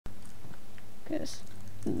Because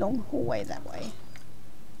long hallway that way.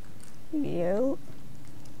 Yo.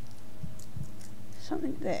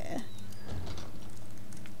 Something there.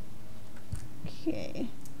 Okay. I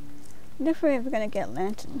wonder if we're ever going to get a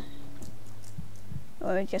lantern.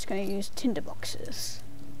 Or we're just going to use tinder boxes.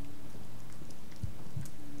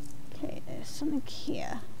 Okay, there's something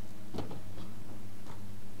here.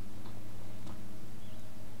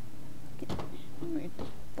 Move the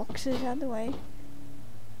boxes out of the way.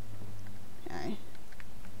 Okay.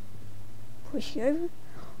 Push you over.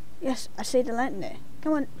 Yes, I see the lantern there.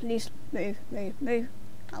 Come on, please move, move, move.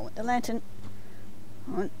 I want the lantern.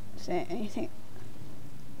 I won't say anything.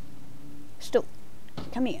 Stop.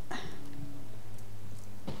 Come here.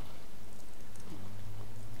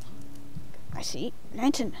 I see.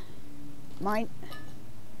 Lantern. Mine.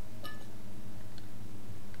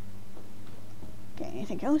 Okay,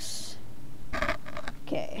 anything else?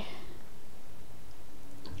 Okay.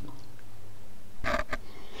 Ha.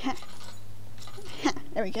 Ha.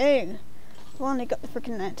 There we go. Finally got the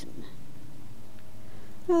freaking lantern.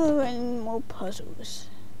 Oh, and more puzzles.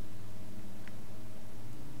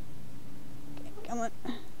 Okay, come on.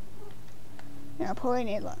 Yeah, I probably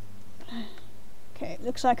need one. Okay, it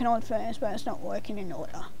looks like an old furnace, but it's not working in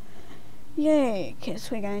order. Yay,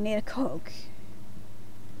 because we're going to need a cog.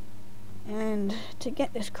 And to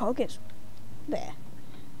get this cog, it's there.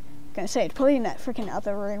 I'm going to say, it's probably in that freaking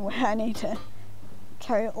other room where I need to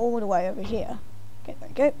carry it all the way over here. Okay, there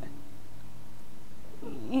we go.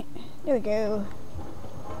 Yeah, there we go.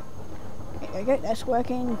 Okay, there we go, that's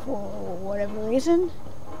working for whatever reason.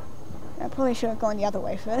 I probably should have gone the other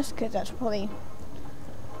way first, because that's probably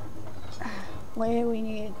where we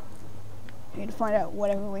need to find out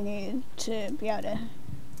whatever we need to be able to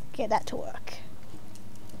get that to work.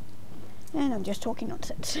 And I'm just talking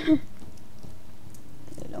nonsense.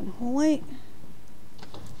 Long hallway.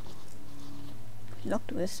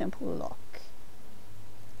 Locked with a simple lock.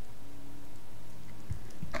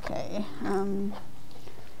 Okay,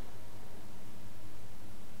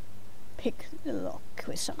 pick the lock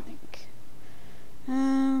with something.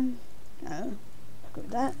 No. Go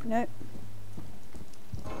with that. Nope.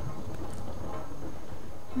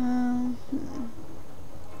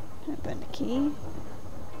 Open the key.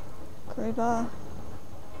 Crowbar.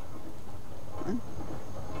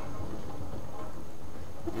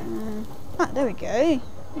 There we go.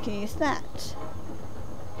 We can use that.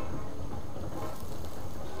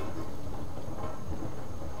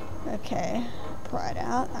 Okay, pry it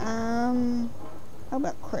out. How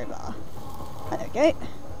about crowbar? There we go.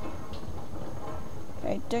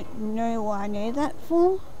 Okay, don't know what I need that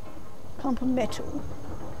for. Clump of metal.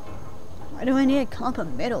 Why do I need a clump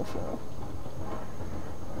of metal for?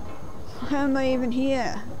 Why am I even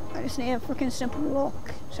here? I just need a freaking simple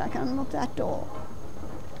lock so I can unlock that door.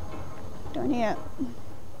 Don't need it.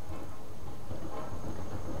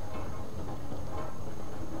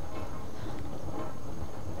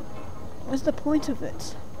 What's the point of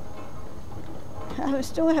it? I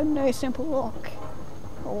still have no simple lock.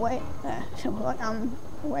 Or wait, simple lock,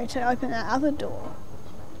 a way to open that other door.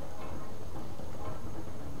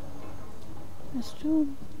 There's still...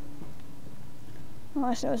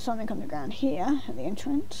 Unless there was something on the ground here at the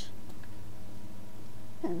entrance.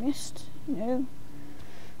 I missed. No.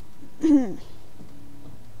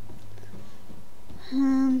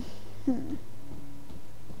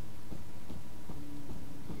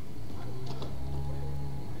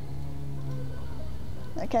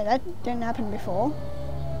 Okay, that didn't happen before.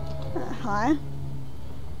 Hi.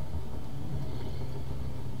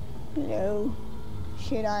 Hello.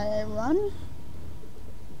 Should I run?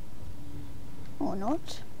 Or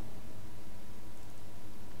not?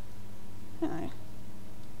 No.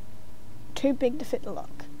 Too big to fit the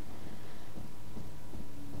lock.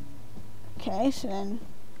 Okay, so then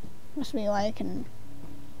must be like can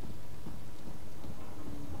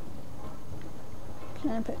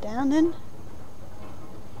I put it down then?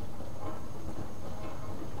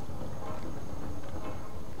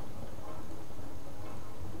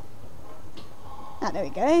 Ah, there we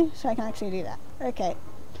go, so I can actually do that. Okay.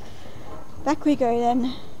 Back we go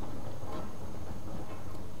then.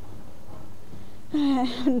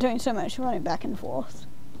 I'm doing so much running back and forth.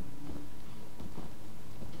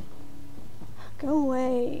 Go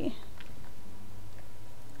away.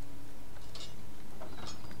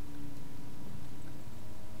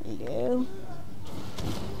 Hello.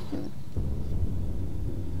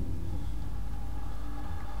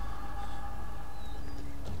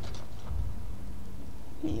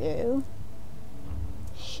 Hello.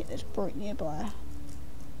 Shit, there's bright nearby.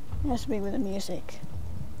 It has to be with the music.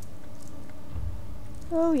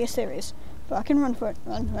 Oh yes there is. Fucking run for it.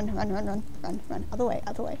 Run, run, run, run, run, run, run. Other way,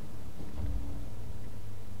 other way.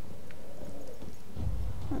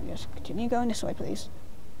 Oh, just continue going this way, please.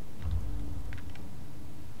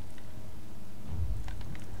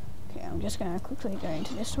 Okay, I'm just gonna quickly go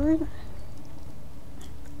into this room.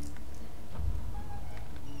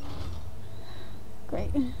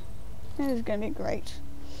 Great. That is gonna be great.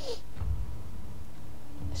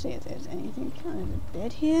 Let's see if there's anything under the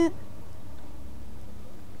bed here.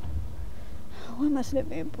 Why must it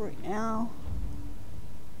be a brute now?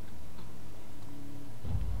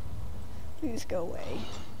 Please go away.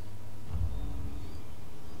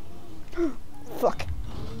 Fuck.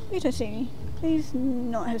 Please don't see me. Please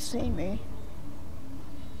not have seen me.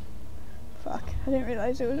 Fuck. I didn't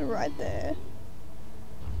realise it was right there.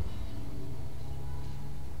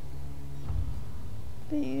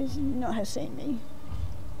 Please not have seen me.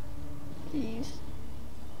 Please.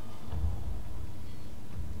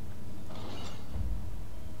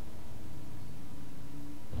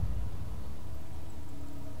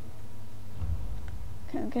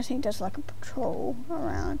 Okay, I'm guessing he does like a patrol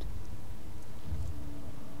around.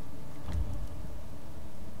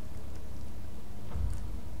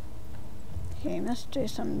 Okay, must do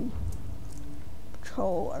some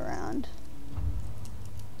patrol around.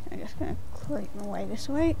 Okay, I'm just gonna creep my way this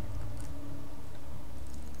way.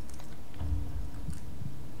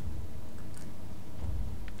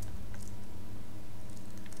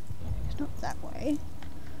 It's not that way.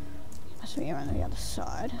 It must be around the other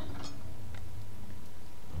side.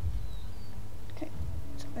 Okay,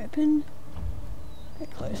 it's open.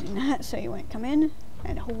 Okay, closing that so you won't come in.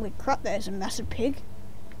 And holy crap, there's a massive pig.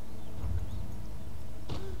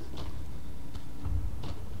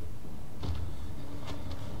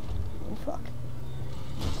 Fuck.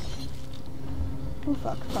 Oh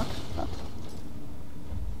fuck, fuck, fuck.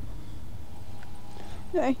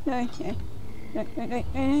 No, no, no. No, no, no,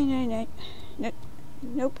 no, no, no. No.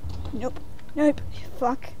 Nope, nope, nope.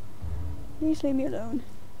 Fuck. Please leave me alone.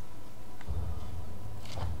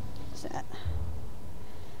 What's that?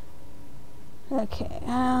 Okay,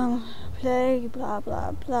 play, blah,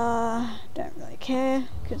 blah, blah. Don't really care,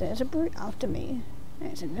 because there's a brute after me.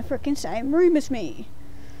 And it's in the frickin' same room as me.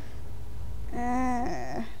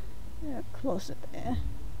 Closet there.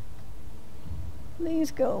 Please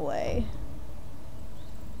go away.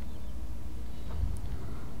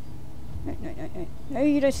 No, no, no, no. No,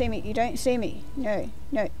 you don't see me. You don't see me. No,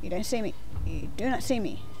 no, you don't see me. You do not see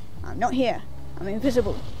me. I'm not here. I'm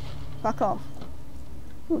invisible. Fuck off.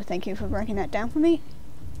 Oh, thank you for breaking that down for me.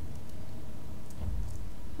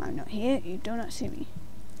 I'm not here. You do not see me.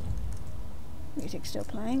 Music's still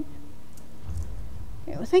playing.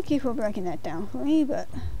 Yeah, well, thank you for breaking that down for me, but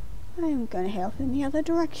I'm going to head off in the other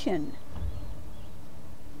direction.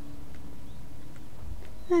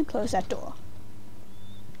 And close that door.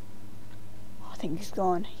 Oh, I think he's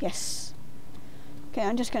gone. Yes. Okay,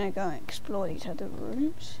 I'm just going to go and explore these other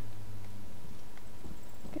rooms.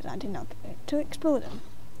 Because I did not get to explore them.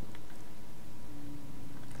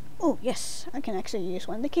 Oh, yes. I can actually use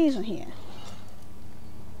one of the keys on here.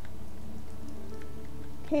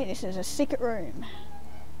 Okay, this is a secret room.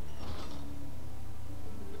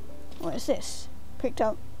 What is this? Picked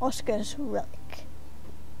up Oscar's relic.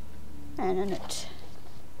 And a note.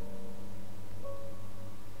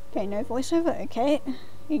 Okay, no voiceover, okay.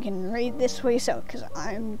 You can read this for yourself, because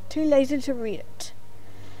I'm too lazy to read it.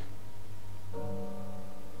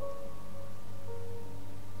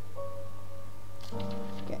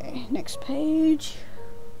 Okay, next page.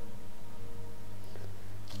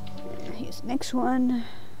 Here's the next one.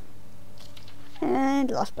 And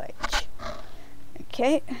last page.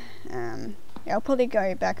 Okay, yeah, I'll probably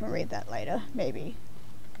go back and read that later, maybe.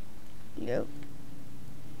 Yep.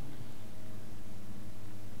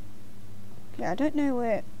 Okay, I don't know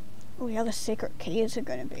where all the other secret keys are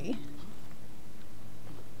going to be.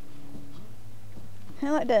 I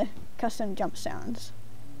like the custom jump sounds.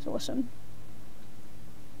 It's awesome.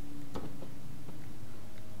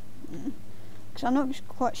 Because I'm not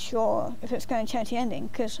quite sure if it's going to change the ending,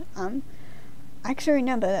 because I actually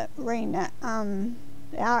remember that reading that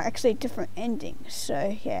there are actually different endings,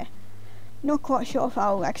 so yeah, not quite sure if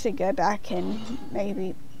I'll actually go back and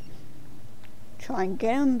maybe try and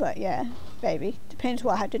get them, but yeah, maybe, depends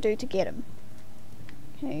what I have to do to get them.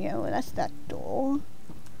 Okay, yeah, well that's that door.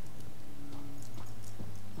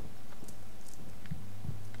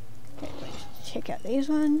 Okay, let's check out these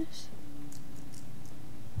ones.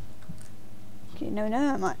 Okay, no,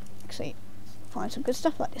 I might actually find some good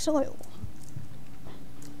stuff like this oil.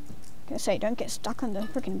 Gonna say, don't get stuck on the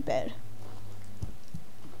freaking bed.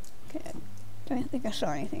 Okay, don't think I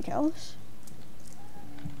saw anything else.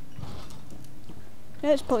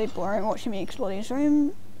 It's probably boring watching me explore these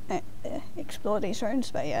rooms, but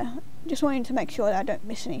yeah, just wanting to make sure that I don't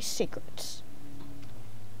miss any secrets.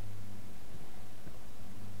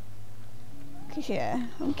 Cause yeah,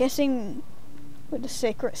 I'm guessing with the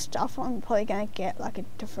secret stuff I'm probably gonna get like a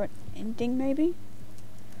different ending maybe.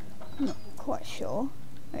 I'm not quite sure.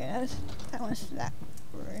 Okay, that one's that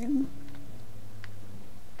room.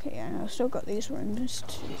 Okay, and I've still got these rooms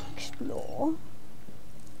to explore.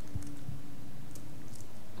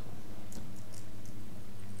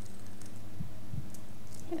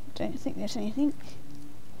 I don't think there's anything.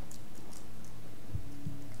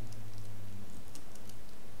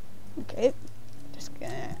 Okay, just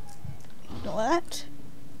gonna ignore that.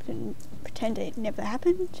 Pretend it never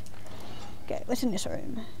happened. Okay, what's in this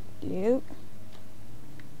room? You.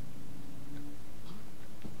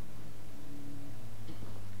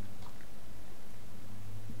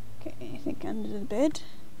 Okay, anything under the bed?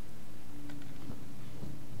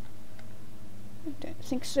 I don't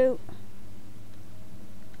think so.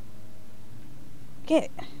 Okay,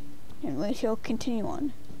 and we shall continue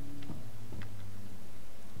on.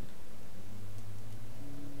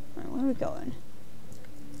 Alright, where are we going?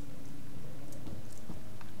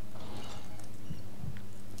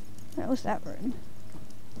 That was that room.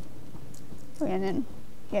 Oh yeah, and then,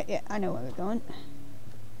 yeah, I know where we're going.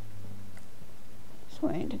 Just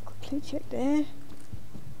wanting to quickly check there.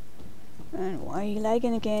 And why are you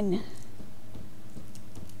lagging again?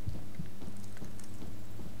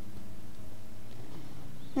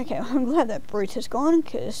 Okay, well, I'm glad that brute is gone,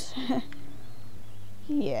 because,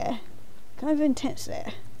 yeah, kind of intense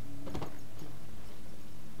there.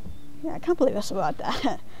 Yeah, I can't believe I survived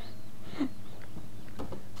that.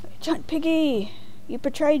 Giant Piggy! You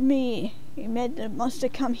betrayed me! You made the monster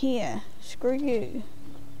come here. Screw you.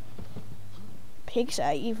 Pigs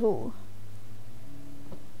are evil.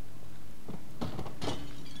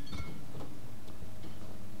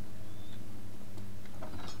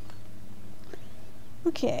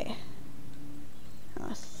 Okay.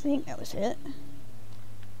 I think that was it.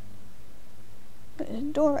 There's a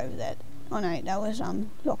door over there. Oh no, that was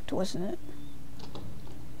locked, wasn't it?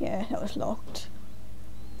 Yeah, that was locked.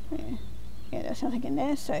 Yeah, there's nothing in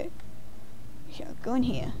there, so we shall go in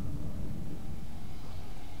here.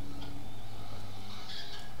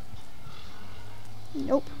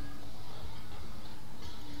 Nope.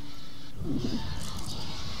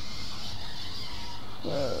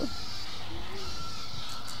 Whoa.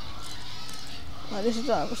 Wow, this is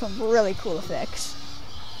some really cool effects.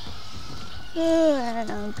 Oh,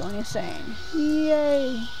 and I'm going insane.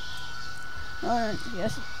 Yay! Oh,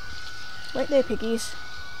 yes. Wait there, piggies.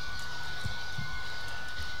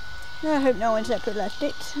 I hope no one's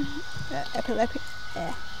epileptic. Epileptic.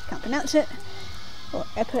 Can't pronounce it. Or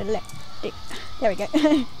epileptic. There we go.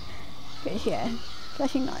 Because, yeah,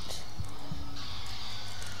 flashing lights.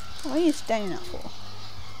 What are you standing up for?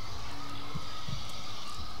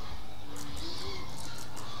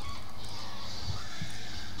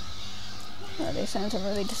 Oh, these sounds are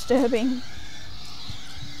really disturbing.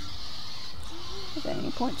 Is there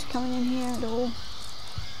any points coming in here at all?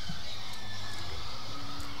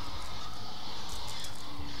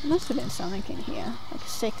 There must have been something in here, like a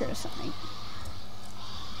secret or something.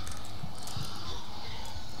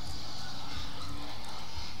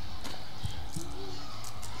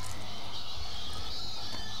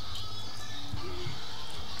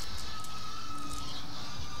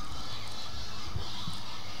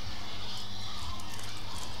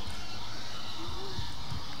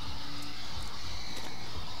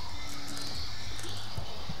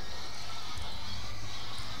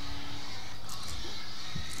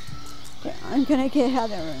 Okay, I'm gonna get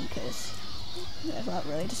out of the room because that's not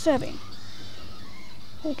really disturbing.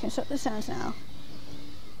 We can stop the sounds now.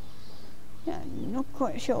 Yeah, I'm not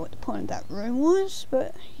quite sure what the point of that room was,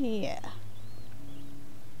 but yeah.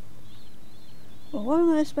 Well, what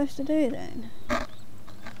am I supposed to do then?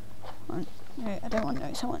 I don't want to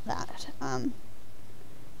know something like that.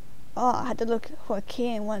 Oh, I had to look for a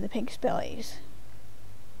key in one of the pig's bellies.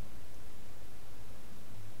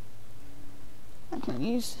 I can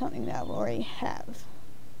use something that I already have.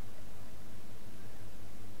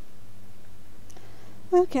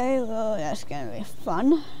 Okay, well that's gonna be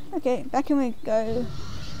fun. Okay, back in we go.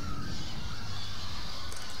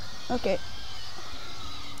 Okay.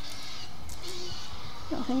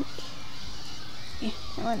 Nothing. Yeah,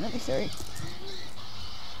 come on, let me through.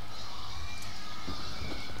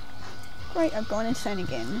 Great, I've gone insane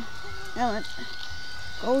again. Now,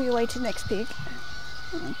 go your way to the next pig.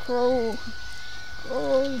 And crawl.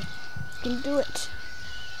 Crawl. You can do it.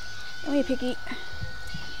 Come here, Piggy.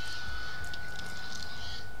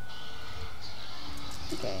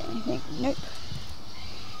 Okay, anything? Nope.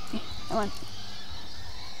 Come on.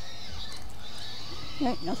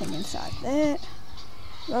 Nope, nothing inside there.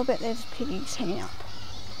 Well, bet there's piggies hanging up.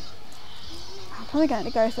 I'm probably going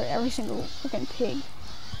to go through every single fucking pig.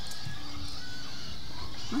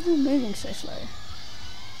 Why am I moving so slow?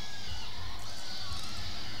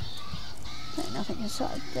 Okay, nothing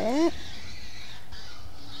inside there.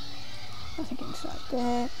 Nothing inside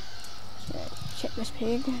there. So check this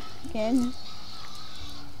pig again.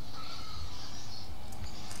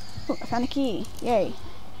 Oh, I found a key. Yay.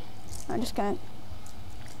 I'm just going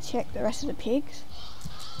to check the rest of the pigs.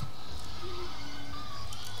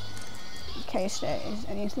 In case there is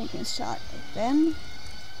anything inside of them.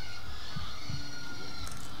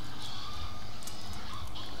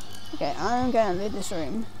 Okay, I'm going to leave this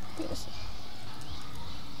room. This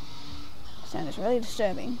sound is really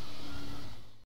disturbing.